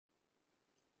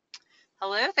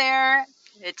Hello there,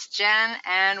 it's Jen,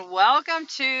 and welcome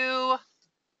to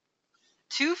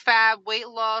Fab Weight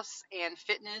Loss and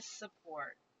Fitness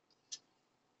Support.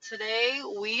 Today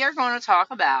we are going to talk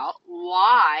about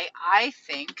why I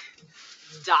think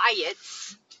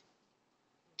diets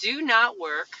do not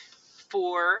work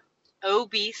for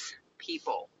obese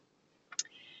people.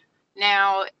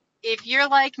 Now, if you're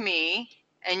like me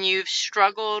and you've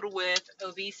struggled with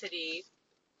obesity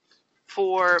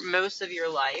for most of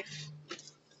your life,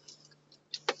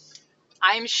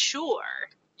 I'm sure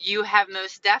you have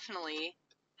most definitely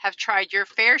have tried your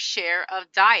fair share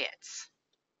of diets.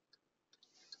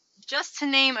 Just to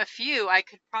name a few, I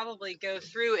could probably go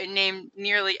through and name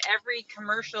nearly every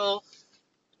commercial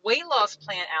weight loss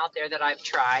plan out there that I've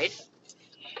tried.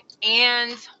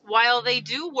 And while they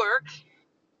do work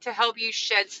to help you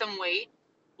shed some weight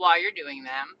while you're doing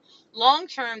them, long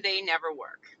term they never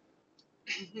work.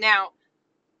 Now,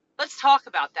 let's talk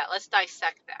about that. Let's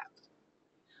dissect that.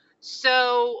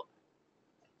 So,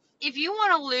 if you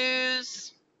want to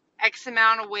lose X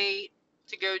amount of weight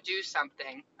to go do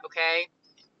something, okay?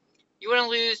 You want to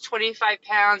lose 25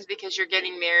 pounds because you're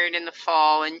getting married in the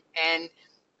fall and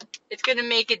it's going to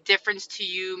make a difference to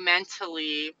you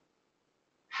mentally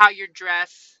how your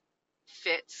dress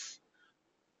fits,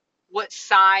 what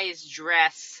size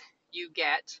dress you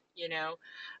get,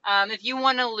 If you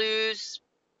want to lose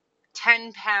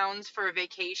 10 pounds for a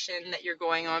vacation that you're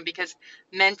going on because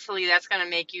mentally that's going to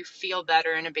make you feel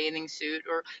better in a bathing suit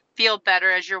or feel better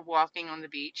as you're walking on the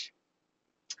beach.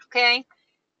 Okay?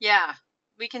 Yeah,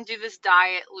 we can do this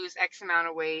diet, lose X amount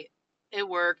of weight. It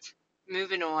worked.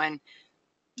 Moving on.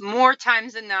 More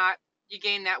times than not, you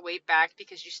gain that weight back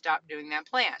because you stopped doing that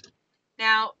plan.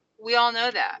 Now, we all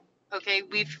know that. Okay?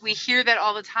 We hear that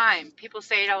all the time. People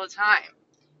say it all the time.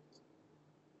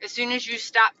 As soon as you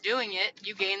stop doing it,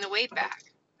 you gain the weight back.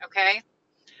 Okay?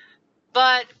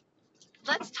 But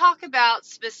let's talk about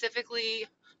specifically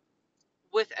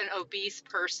with an obese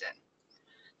person.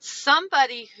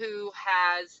 Somebody who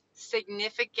has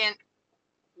significant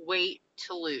weight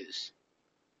to lose.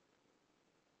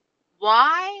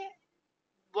 Why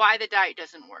the diet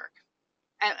doesn't work?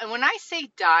 And when I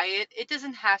say diet, it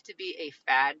doesn't have to be a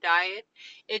fad diet.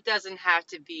 It doesn't have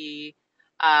to be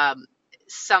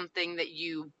something that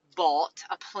you bought,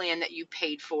 a plan that you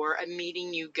paid for, a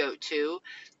meeting you go to,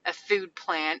 a food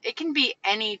plan. It can be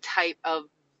any type of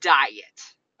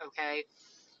diet, okay?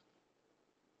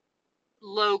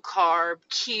 Low carb,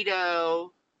 keto,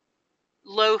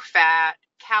 low fat,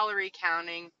 calorie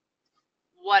counting,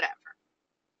 whatever.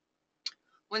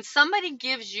 When somebody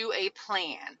gives you a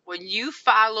plan, when you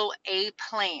follow a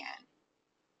plan,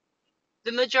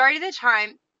 the majority of the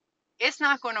time, it's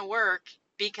not going to work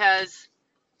because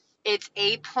it's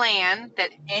a plan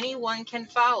that anyone can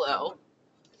follow,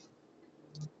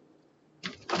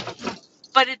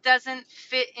 but it doesn't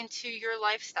fit into your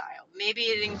lifestyle. Maybe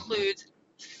it includes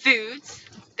foods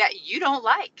that you don't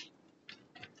like.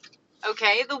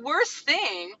 Okay, the worst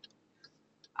thing,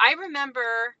 I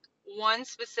remember one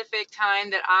specific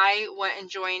time that I went and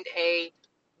joined a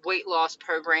weight loss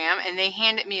program and they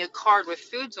handed me a card with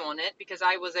foods on it because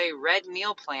I was a red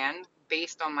meal plan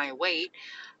based on my weight.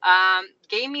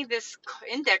 Gave me this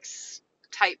index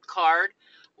type card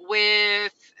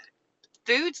with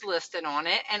foods listed on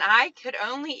it, and I could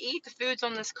only eat the foods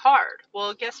on this card.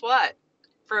 Well, guess what?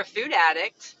 For a food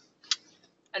addict,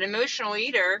 an emotional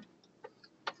eater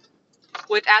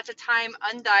with at the time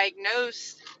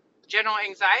undiagnosed general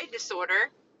anxiety disorder,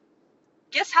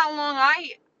 guess how long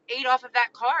I ate off of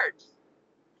that card?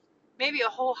 Maybe a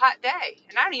whole hot day.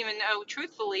 And I don't even know,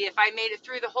 truthfully, if I made it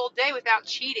through the whole day without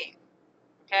cheating.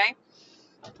 Okay?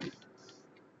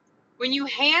 When you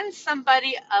hand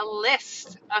somebody a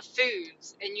list of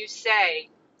foods and you say,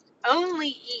 only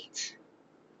eat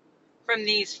from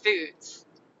these foods,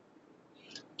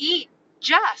 eat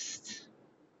just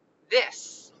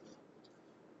this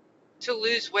to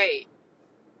lose weight,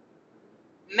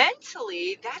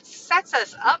 mentally, that sets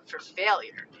us up for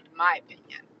failure, in my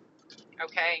opinion.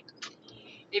 Okay?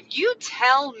 If you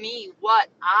tell me what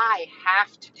I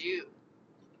have to do,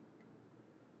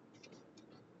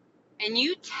 and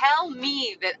you tell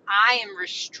me that I am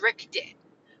restricted,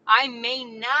 I may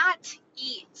not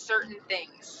eat certain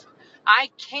things. I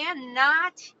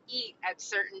cannot eat at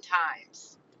certain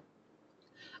times.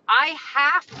 I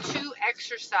have to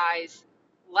exercise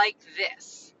like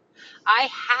this. I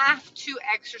have to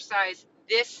exercise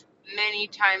this many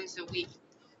times a week.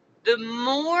 The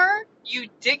more you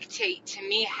dictate to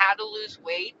me how to lose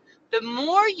weight, the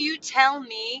more you tell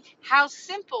me how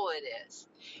simple it is.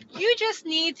 You just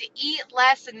need to eat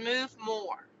less and move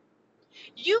more.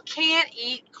 You can't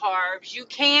eat carbs. You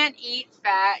can't eat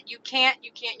fat. You can't.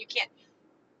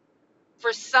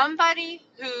 For somebody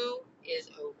who is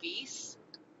obese,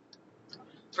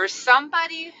 for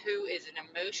somebody who is an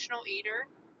emotional eater,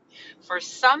 for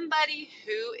somebody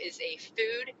who is a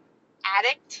food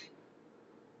addict,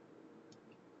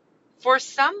 for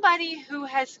somebody who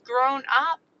has grown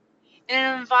up in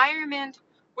an environment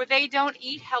where they don't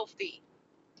eat healthy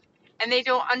and they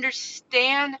don't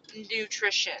understand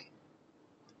nutrition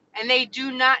and they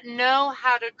do not know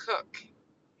how to cook.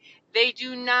 They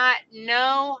do not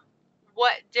know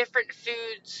what different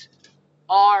foods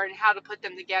are and how to put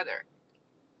them together.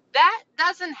 That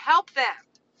doesn't help them.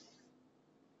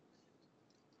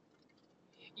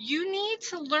 You need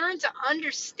to learn to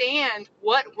understand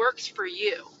what works for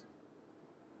you,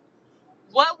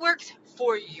 what works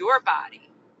for your body,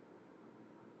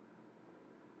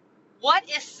 what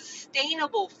is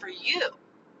sustainable for you.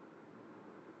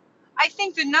 I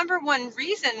think the number one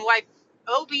reason why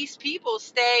obese people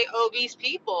stay obese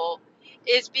people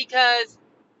is because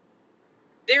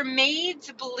they're made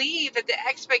to believe that the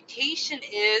expectation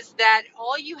is that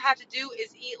all you have to do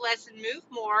is eat less and move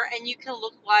more, and you can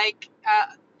look like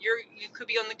you could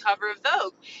be on the cover of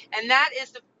Vogue. And that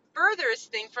is the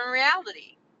furthest thing from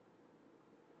reality.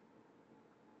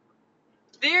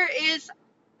 There is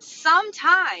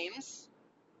sometimes,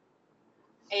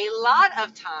 a lot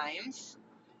of times,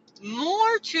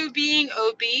 more to being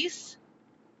obese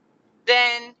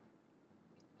than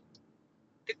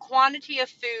the quantity of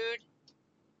food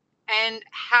and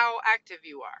how active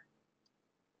you are.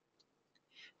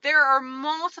 There are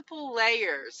multiple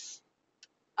layers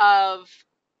of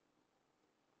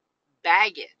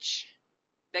baggage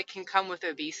that can come with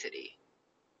obesity,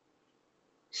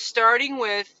 starting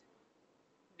with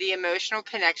the emotional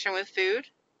connection with food.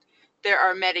 There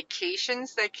are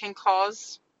medications that can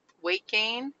cause weight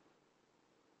gain.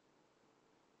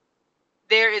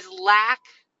 There is lack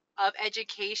of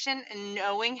education and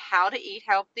knowing how to eat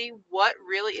healthy, what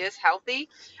really is healthy.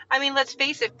 I mean, let's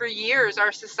face it, for years,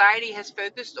 our society has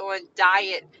focused on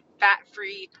diet,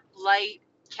 fat-free, light,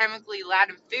 chemically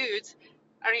laden foods.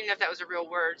 I don't even know if that was a real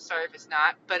word. Sorry if it's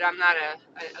not, but I'm not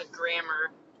a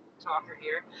grammar talker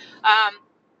here.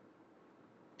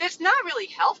 That's not really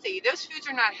healthy. Those foods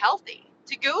are not healthy.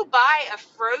 To go buy a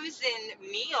frozen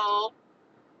meal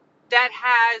that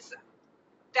has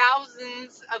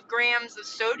thousands of grams of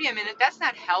sodium in it, that's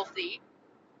not healthy.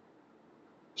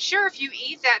 Sure, if you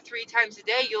eat that 3 times a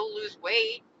day, you'll lose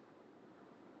weight.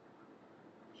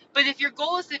 But if your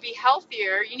goal is to be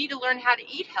healthier, you need to learn how to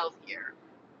eat healthier.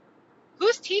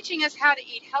 Who's teaching us how to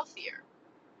eat healthier?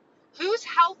 Who's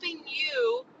helping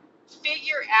you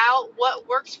figure out what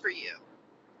works for you?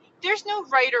 There's no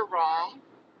right or wrong.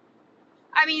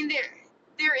 I mean,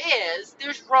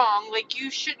 there's wrong. Like,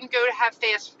 you shouldn't go to have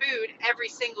fast food every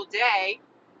single day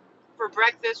for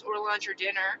breakfast or lunch or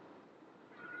dinner.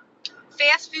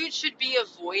 Fast food should be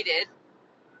avoided,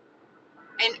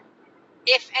 and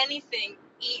if anything,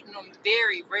 eaten on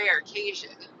very rare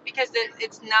occasion, because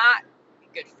it's not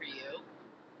good for you.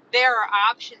 There are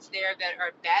options there that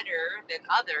are better than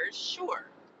others, sure.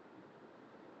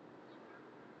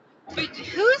 But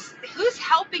who's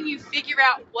helping you figure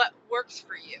out what works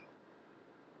for you?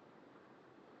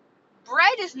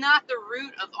 Bread is not the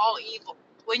root of all evil.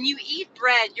 When you eat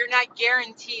bread, you're not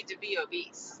guaranteed to be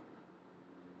obese.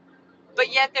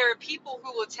 But yet there are people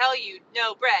who will tell you,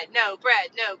 no bread, no bread,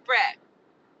 no bread.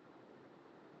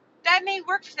 That may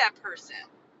work for that person.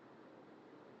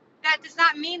 That does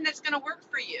not mean that's going to work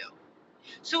for you.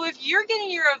 So if you're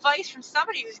getting your advice from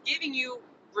somebody who's giving you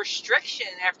restriction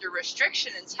after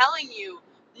restriction and telling you,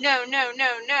 no, no,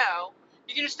 no, no,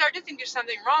 you're going to start to think there's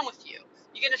something wrong with you.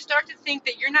 You're going to start to think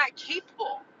that you're not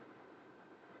capable.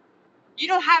 You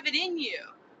don't have it in you,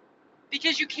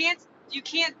 because you can't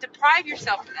deprive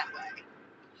yourself in that way.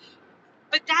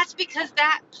 But that's because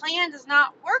that plan does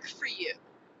not work for you.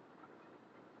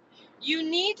 You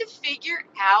need to figure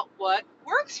out what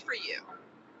works for you.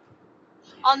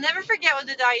 I'll never forget what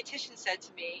the dietitian said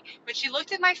to me when she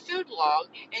looked at my food log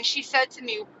and she said to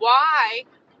me, "Why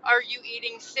are you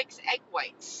eating 6 egg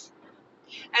whites?"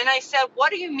 And I said,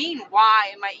 "What do you mean,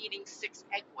 why am I eating 6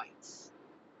 egg whites?"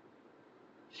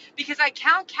 Because I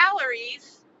count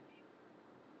calories,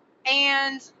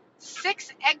 and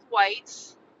 6 egg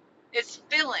whites is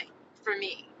filling for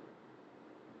me,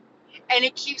 and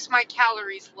it keeps my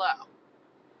calories low.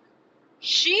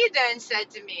 She then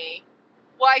said to me,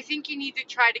 "Well, I think you need to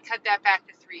try to cut that back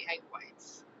to 3 egg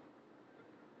whites."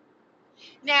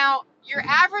 Now, your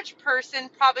average person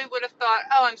probably would have thought,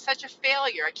 "Oh, I'm such a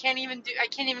failure. I can't even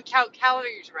count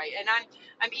calories right, and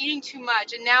I'm eating too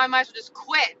much, and now I might as well just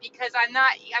quit because I'm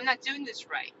not doing this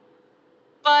right."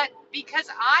 But because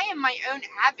I am my own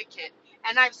advocate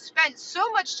and I've spent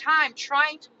so much time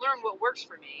trying to learn what works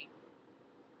for me,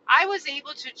 I was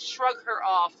able to shrug her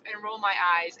off and roll my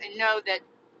eyes and know that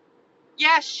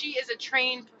yes, she is a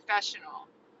trained professional.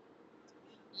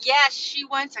 Yes, she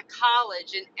went to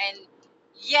college and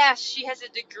yes, she has a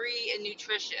degree in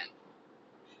nutrition.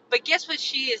 But guess what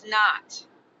she is not?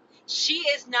 She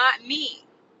is not me.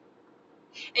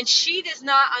 And she does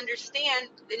not understand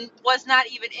and was not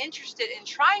even interested in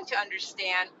trying to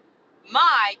understand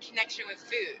my connection with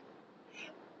food.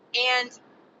 And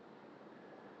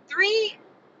 3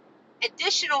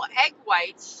 additional egg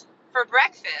whites for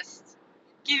breakfast,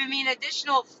 giving me an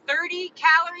additional 30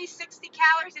 calories, 60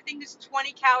 calories, I think there's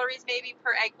 20 calories maybe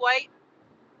per egg white,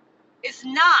 is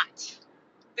not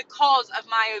the cause of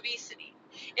my obesity.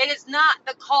 It is not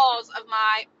the cause of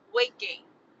my weight gain.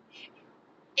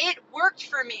 It worked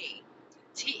for me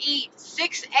to eat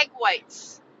 6 egg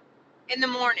whites in the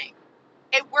morning.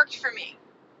 It worked for me.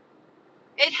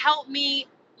 It helped me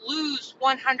lose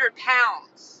 100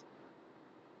 pounds.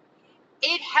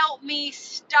 It helped me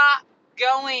stop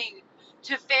going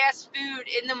to fast food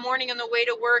in the morning on the way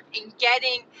to work and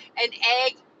getting an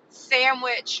egg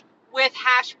sandwich with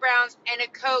hash browns and a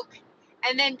Coke,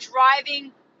 and then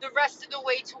driving the rest of the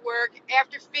way to work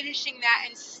after finishing that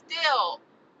and still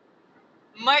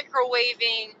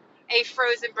microwaving a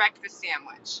frozen breakfast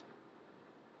sandwich.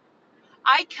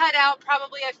 I cut out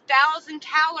probably 1,000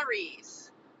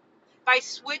 calories by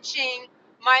switching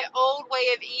my old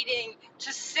way of eating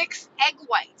to 6 egg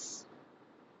whites.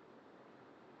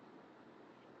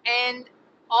 And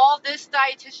all this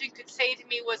dietitian could say to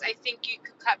me was, I think you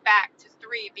could cut back to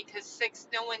 3 because 6,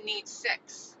 no one needs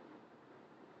 6.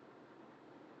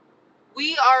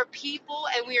 We are people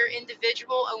and we are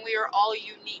individual and we are all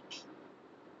unique.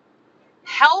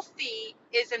 Healthy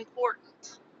is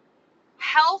important.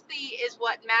 Healthy is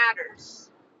what matters.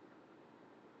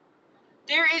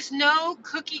 There is no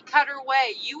cookie cutter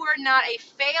way. You are not a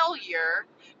failure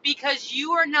because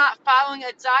you are not following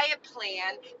a diet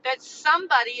plan that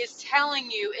somebody is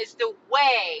telling you is the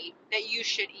way that you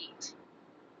should eat.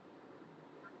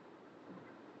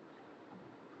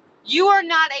 You are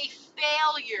not a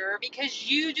failure because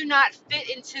you do not fit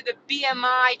into the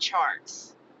BMI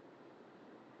charts.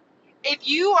 If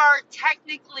you are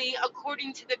technically,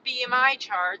 according to the BMI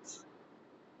charts,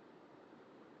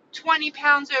 20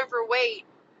 pounds overweight,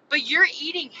 but you're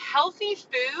eating healthy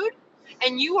food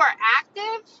and you are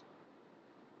active,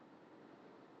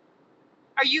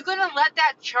 are you going to let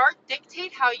that chart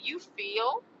dictate how you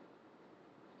feel?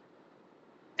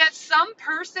 That some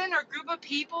person or group of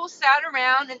people sat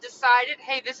around and decided,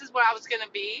 hey, this is what I was going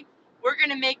to be. We're going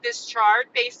to make this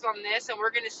chart based on this, and we're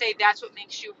going to say that's what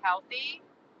makes you healthy.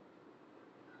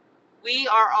 We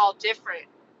are all different.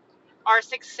 Our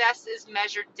success is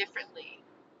measured differently.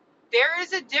 There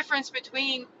is a difference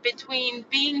between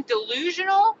being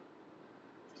delusional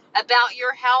about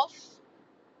your health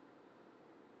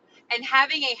and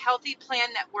having a healthy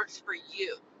plan that works for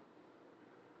you.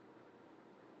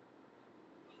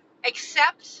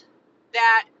 Accept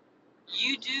that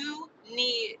you do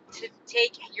need to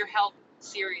take your health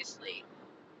seriously.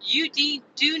 You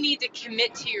do need to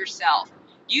commit to yourself.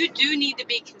 You do need to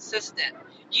be consistent.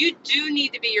 You do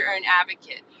need to be your own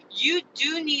advocate. You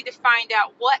do need to find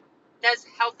out, what does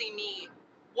healthy mean?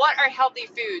 What are healthy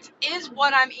foods? Is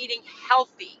what I'm eating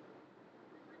healthy?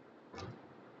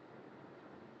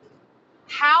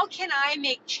 How can I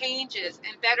make changes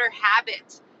and better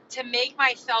habits to make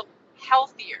myself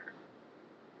healthier?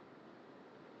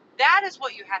 That is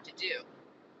what you have to do.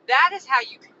 That is how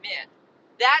you commit.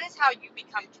 That is how you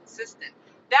become consistent.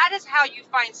 That is how you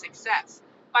find success.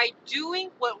 By doing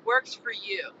what works for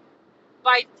you.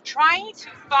 By trying to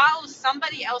follow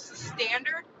somebody else's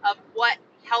standard of what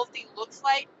healthy looks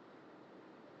like,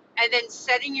 and then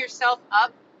setting yourself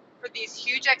up for these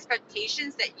huge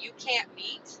expectations that you can't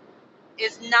meet,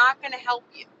 is not going to help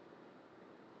you.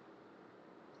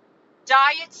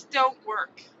 Diets don't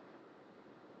work.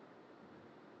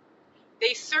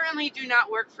 They certainly do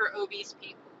not work for obese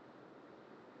people.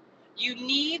 You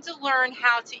need to learn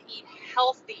how to eat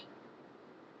healthy.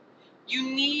 You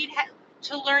need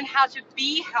to learn how to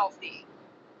be healthy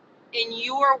in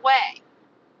your way.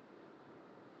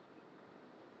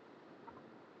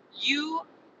 You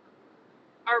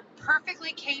are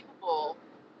perfectly capable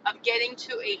of getting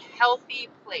to a healthy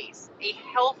place, a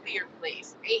healthier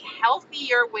place, a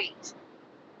healthier weight,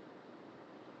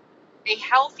 a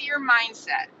healthier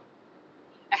mindset.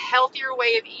 a healthier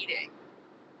way of eating.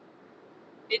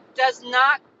 It does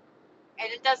not,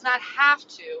 and it does not have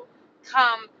to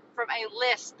come from a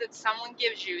list that someone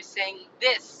gives you saying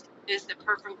this is the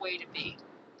perfect way to be,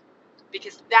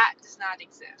 because that does not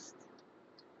exist.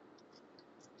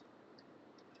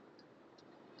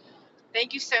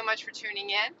 Thank you so much for tuning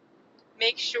in.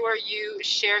 Make sure you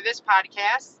share this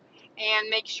podcast, and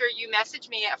make sure you message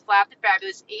me at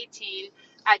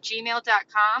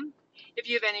flapthefabulous18@gmail.com if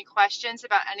you have any questions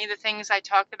about any of the things I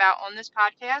talked about on this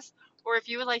podcast, or if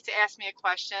you would like to ask me a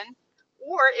question,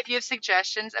 or if you have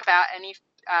suggestions about any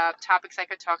topics I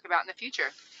could talk about in the future.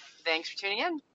 Thanks for tuning in.